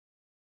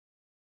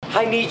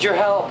I need your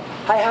help.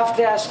 I have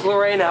to ask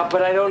Lorraine out,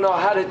 but I don't know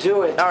how to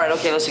do it. All right,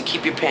 okay, listen,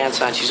 keep your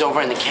pants on. She's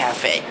over in the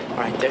cafe. All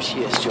right, there she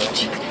is,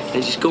 George. Now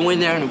just go in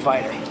there and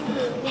invite her.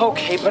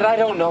 Okay, but I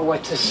don't know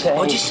what to say.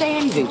 Oh, just say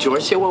anything,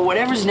 George. Say, well,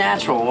 whatever's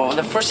natural. Well,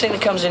 the first thing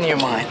that comes into your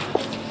mind.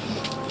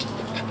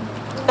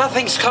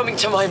 Nothing's coming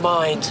to my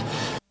mind.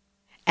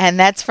 And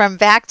that's from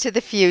Back to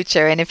the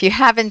Future. And if you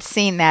haven't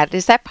seen that,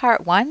 is that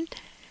part 1?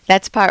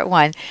 That's part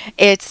 1.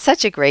 It's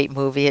such a great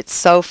movie. It's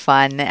so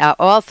fun.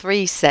 All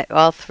three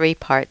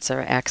parts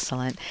are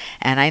excellent.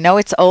 And I know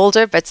it's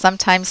older, but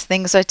sometimes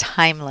things are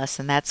timeless,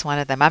 and that's one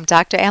of them. I'm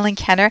Dr. Ellen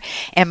Kenner,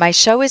 and my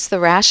show is The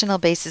Rational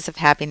Basis of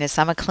Happiness.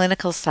 I'm a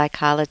clinical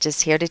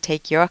psychologist here to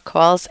take your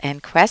calls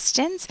and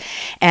questions.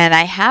 And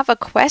I have a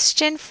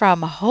question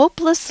from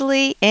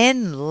Hopelessly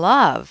in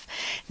Love.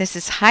 This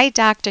is, hi,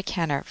 Dr.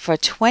 Kenner. For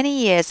 20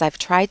 years, I've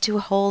tried to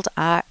hold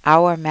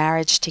our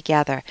marriage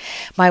together.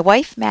 My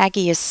wife,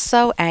 Maggie, is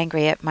so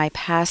angry at my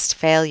past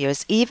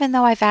failures, even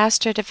though I've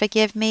asked her to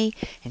forgive me,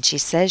 and she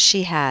says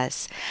she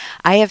has.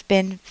 I have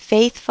been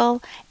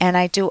faithful, and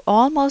I do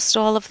almost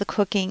all of the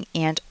cooking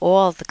and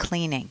all the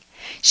cleaning.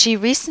 She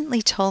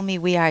recently told me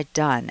we are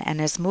done and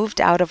has moved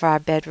out of our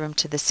bedroom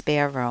to the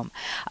spare room.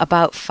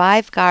 About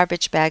 5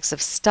 garbage bags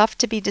of stuff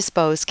to be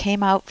disposed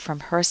came out from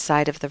her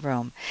side of the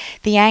room.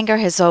 The anger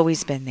has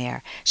always been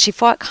there. She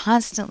fought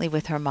constantly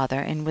with her mother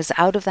and was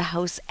out of the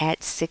house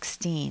at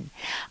 16.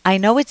 I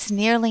know it's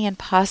nearly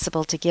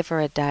impossible to give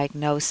her a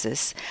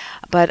diagnosis,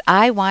 but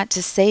I want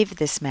to save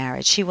this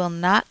marriage. She will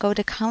not go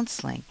to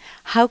counseling.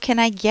 How can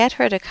I get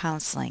her to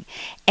counseling?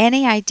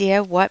 Any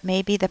idea what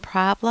may be the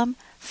problem?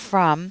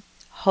 From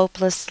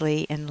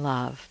Hopelessly in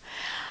Love.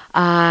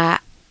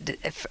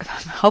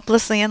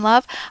 Hopelessly in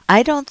Love,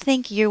 I don't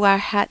think you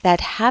are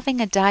that having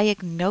a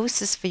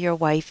diagnosis for your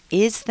wife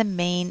is the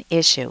main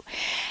issue.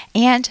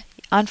 And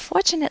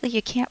unfortunately,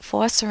 you can't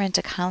force her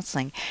into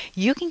counseling.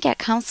 You can get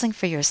counseling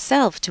for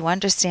yourself to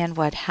understand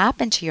what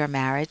happened to your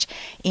marriage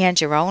and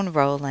your own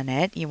role in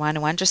it. You want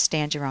to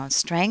understand your own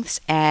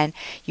strengths, and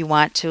you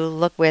want to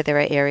look where there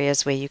are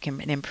areas where you can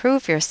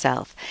improve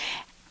yourself.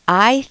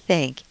 I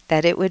think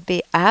that it would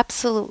be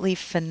absolutely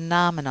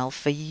phenomenal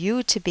for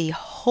you to be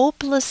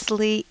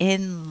hopelessly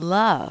in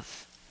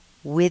love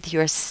with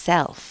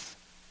yourself.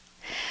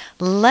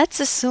 Let's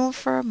assume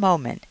for a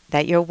moment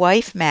that your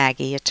wife,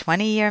 Maggie, a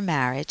 20-year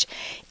marriage,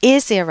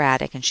 is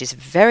erratic and she's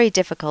very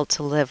difficult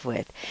to live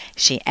with.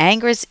 She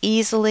angers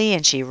easily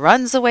and she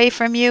runs away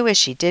from you as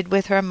she did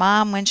with her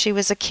mom when she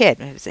was a kid,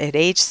 at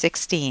age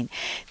 16.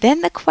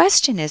 Then the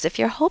question is, if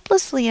you're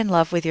hopelessly in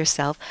love with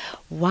yourself,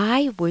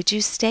 why would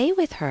you stay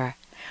with her?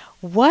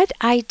 What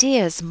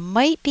ideas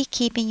might be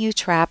keeping you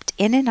trapped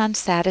in an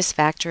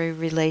unsatisfactory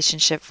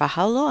relationship for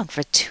how long?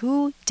 For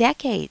 2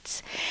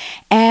 decades.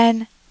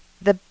 And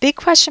the big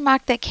question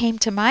mark that came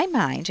to my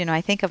mind, I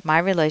think of my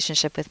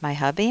relationship with my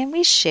hubby, and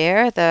we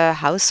share the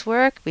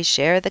housework, we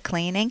share the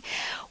cleaning.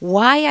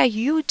 Why are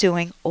you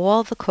doing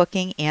all the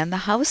cooking and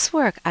the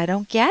housework? I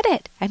don't get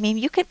it. I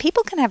mean,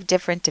 people can have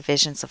different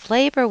divisions of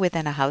labor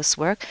within a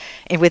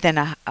within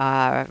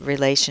a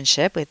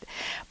relationship,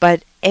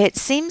 but it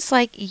seems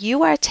like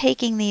you are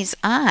taking these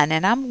on,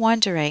 and I'm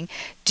wondering,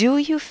 do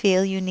you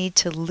feel you need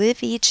to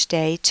live each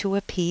day to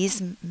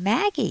appease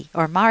Maggie,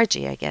 or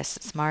Margie, I guess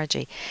it's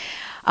Margie?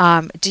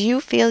 Do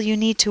you feel you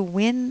need to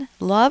win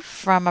love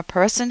from a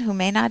person who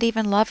may not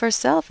even love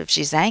herself? If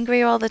she's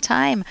angry all the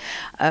time,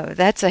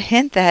 that's a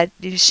hint that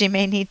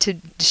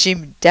she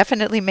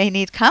definitely may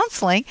need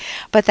counseling,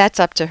 but that's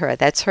up to her.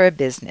 That's her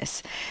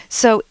business.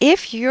 So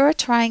if you're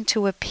trying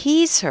to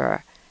appease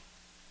her,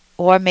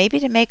 or maybe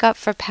to make up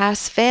for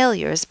past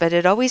failures, but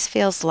it always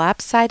feels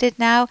lopsided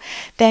now,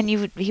 then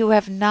you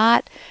have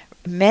not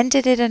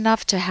mended it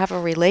enough to have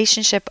a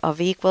relationship of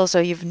equals,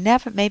 or you've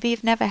never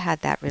had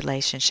that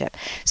relationship.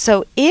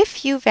 So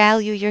if you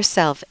value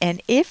yourself,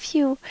 and if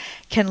you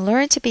can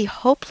learn to be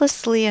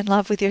hopelessly in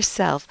love with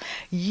yourself,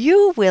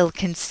 you will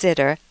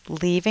consider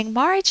leaving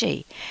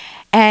Margie,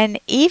 and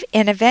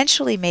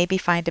eventually maybe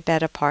find a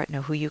better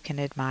partner who you can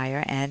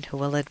admire and who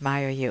will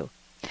admire you.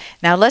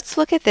 Now let's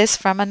look at this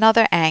from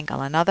another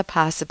angle, another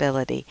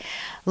possibility.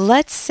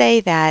 Let's say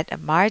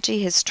that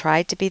Margie has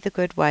tried to be the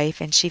good wife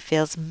and she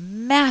feels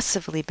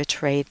massively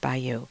betrayed by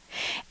you.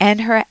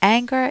 And her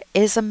anger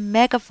is a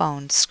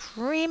megaphone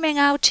screaming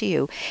out to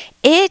you,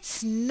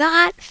 "It's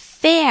not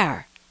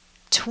fair."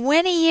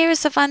 20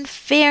 years of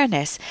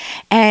unfairness.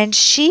 And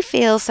she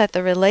feels that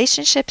the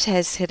relationship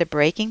has hit a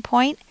breaking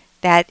point,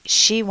 that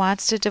she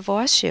wants to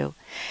divorce you.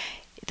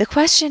 The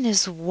question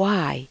is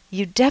why.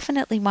 You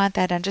definitely want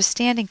that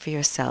understanding for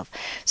yourself.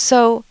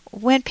 So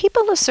when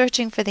people are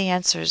searching for the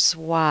answers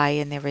why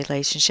in their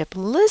relationship,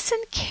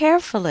 listen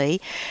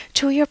carefully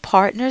to your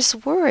partner's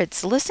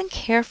words. Listen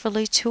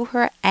carefully to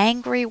her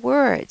angry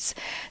words.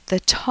 The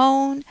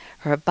tone,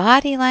 her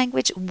body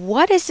language,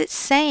 what is it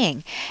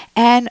saying?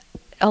 And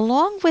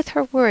along with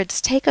her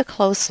words, take a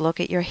close look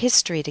at your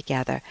history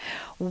together.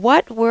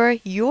 What were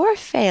your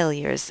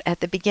failures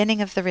at the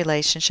beginning of the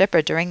relationship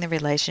or during the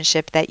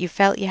relationship that you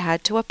felt you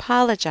had to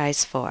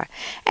apologize for?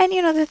 And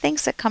the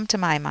things that come to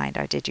my mind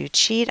are, did you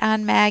cheat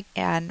on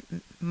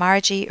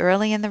Margie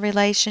early in the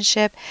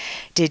relationship?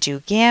 Did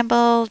you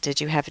gamble? Did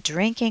you have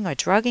drinking or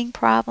drugging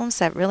problems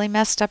that really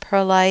messed up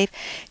her life?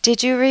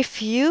 Did you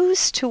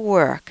refuse to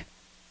work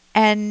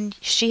and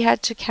she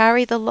had to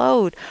carry the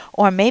load?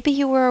 Or maybe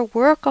you were a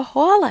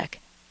workaholic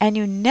and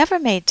you never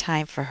made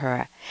time for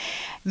her.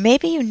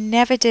 Maybe you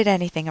never did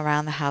anything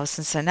around the house,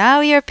 and so now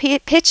you're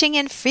pitching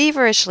in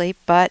feverishly,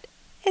 but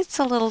it's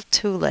a little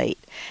too late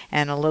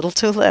and a little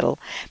too little.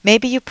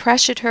 Maybe you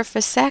pressured her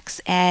for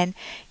sex and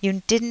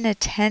you didn't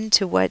attend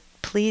to what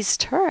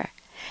pleased her.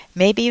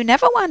 Maybe you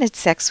never wanted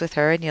sex with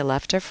her and you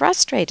left her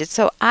frustrated.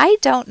 So I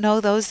don't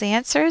know those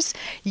answers.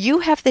 You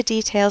have the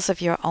details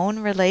of your own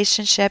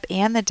relationship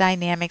and the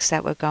dynamics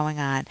that were going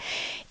on.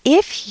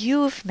 If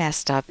you've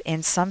messed up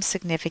in some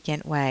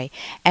significant way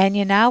and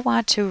you now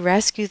want to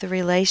rescue the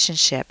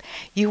relationship,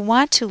 you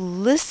want to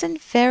listen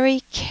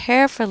very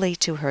carefully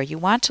to her. You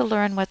want to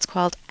learn what's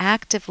called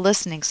active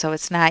listening, so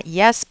it's not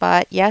yes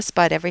but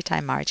every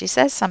time Margie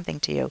says something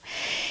to you.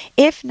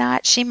 If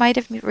not, she might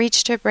have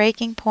reached her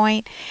breaking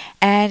point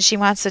and she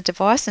wants a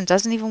divorce and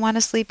doesn't even want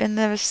to sleep in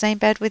the same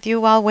bed with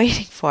you while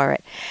waiting for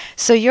it.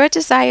 So your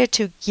desire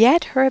to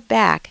get her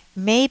back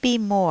may be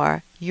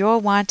more you're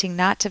wanting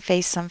not to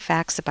face some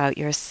facts about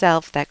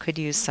yourself that could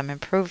use some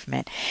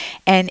improvement.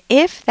 And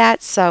if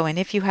that's so, and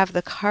if you have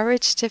the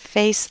courage to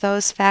face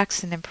those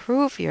facts and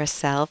improve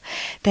yourself,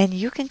 then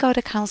you can go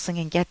to counseling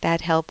and get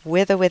that help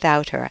with or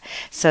without her.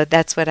 So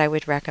that's what I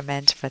would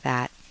recommend for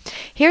that.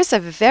 Here's a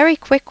very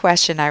quick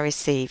question I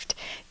received.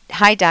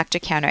 Hi, Dr.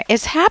 Kenner.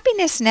 Is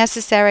happiness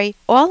necessary?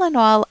 All in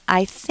all,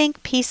 I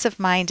think peace of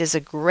mind is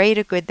a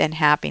greater good than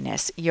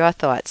happiness. Your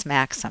thoughts,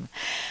 Maxim.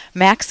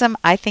 Maxim,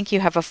 I think you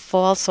have a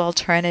false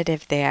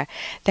alternative there.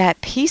 That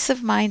peace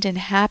of mind and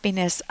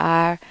happiness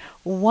are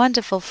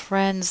wonderful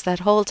friends that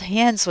hold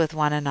hands with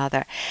one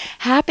another.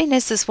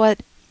 Happiness is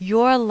what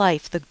your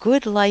life, the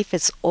good life,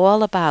 is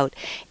all about.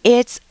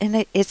 It's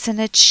an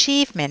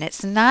achievement.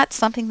 It's not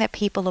something that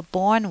people are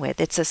born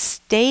with. It's a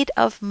state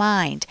of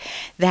mind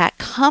that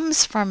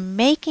comes from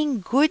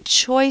making good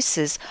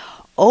choices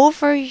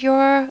over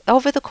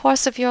the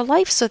course of your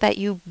life so that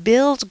you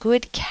build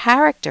good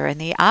character. And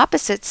the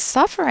opposite,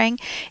 suffering,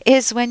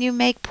 is when you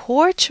make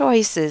poor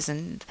choices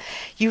and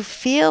you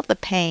feel the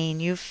pain,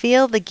 you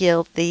feel the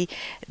guilt, the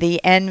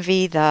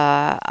envy,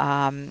 the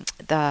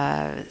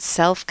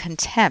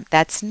self-contempt.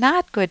 That's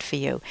not good for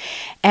you.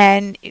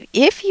 And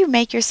if you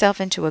make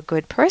yourself into a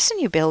good person,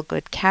 you build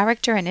good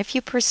character, and if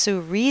you pursue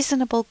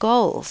reasonable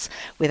goals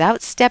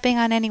without stepping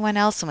on anyone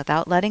else and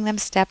without letting them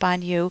step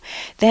on you,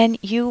 then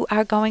you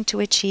are going to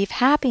achieve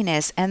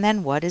happiness. And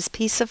then what is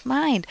peace of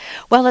mind?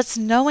 Well, it's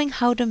knowing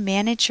how to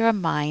manage your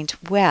mind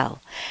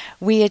well.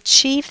 We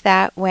achieve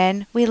that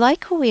when we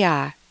like who we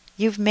are.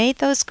 You've made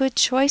those good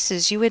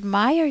choices. You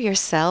admire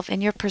yourself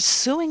and you're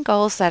pursuing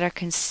goals that are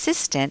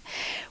consistent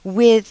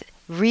with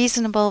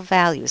reasonable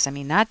values. I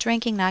mean, not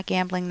drinking, not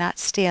gambling, not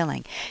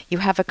stealing. You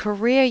have a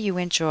career you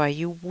enjoy.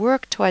 You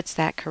work towards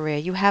that career.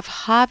 You have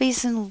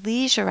hobbies and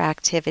leisure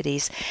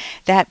activities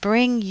that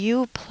bring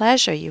you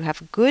pleasure. You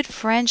have good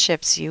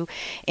friendships. You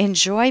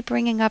enjoy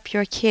bringing up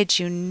your kids.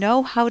 You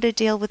know how to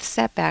deal with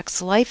setbacks.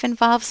 Life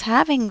involves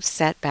having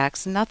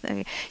setbacks.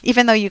 Nothing,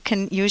 even though you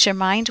can use your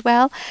mind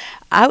well,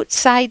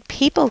 outside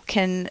people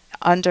can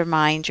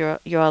undermine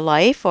your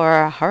life,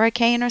 or a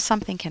hurricane or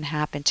something can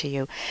happen to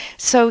you.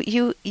 So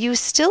you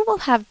still will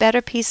have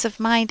better peace of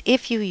mind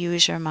if you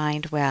use your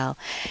mind well.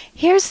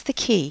 Here's the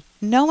key.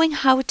 Knowing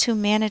how to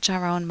manage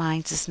our own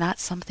minds is not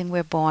something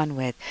we're born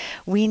with.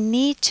 We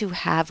need to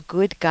have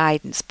good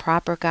guidance,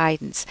 proper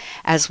guidance,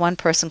 as one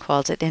person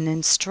called it, an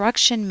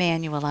instruction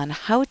manual on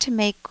how to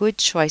make good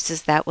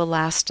choices that will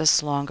last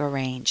us longer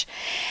range.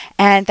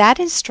 And that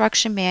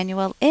instruction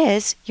manual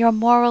is your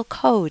moral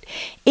code.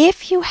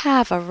 If you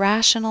have a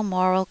rational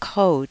moral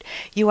code,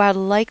 you are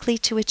likely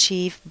to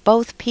achieve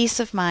both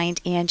peace of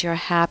mind and your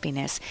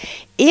happiness.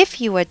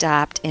 If you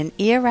adopt an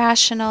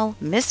irrational,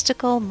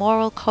 mystical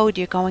moral code,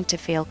 you're going to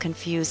feel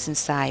confused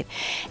inside.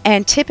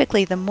 And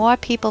typically, the more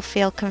people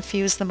feel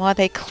confused, the more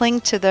they cling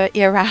to the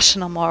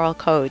irrational moral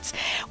codes.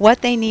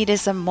 What they need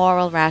is a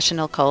moral,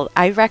 rational code.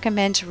 I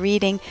recommend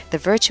reading The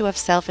Virtue of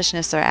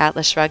Selfishness or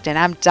Atlas Shrugged. And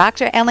I'm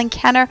Dr. Ellen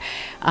Kenner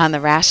on the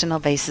Rational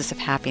Basis of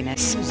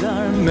Happiness.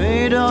 Are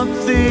made of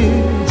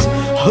these.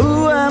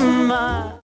 Who am I?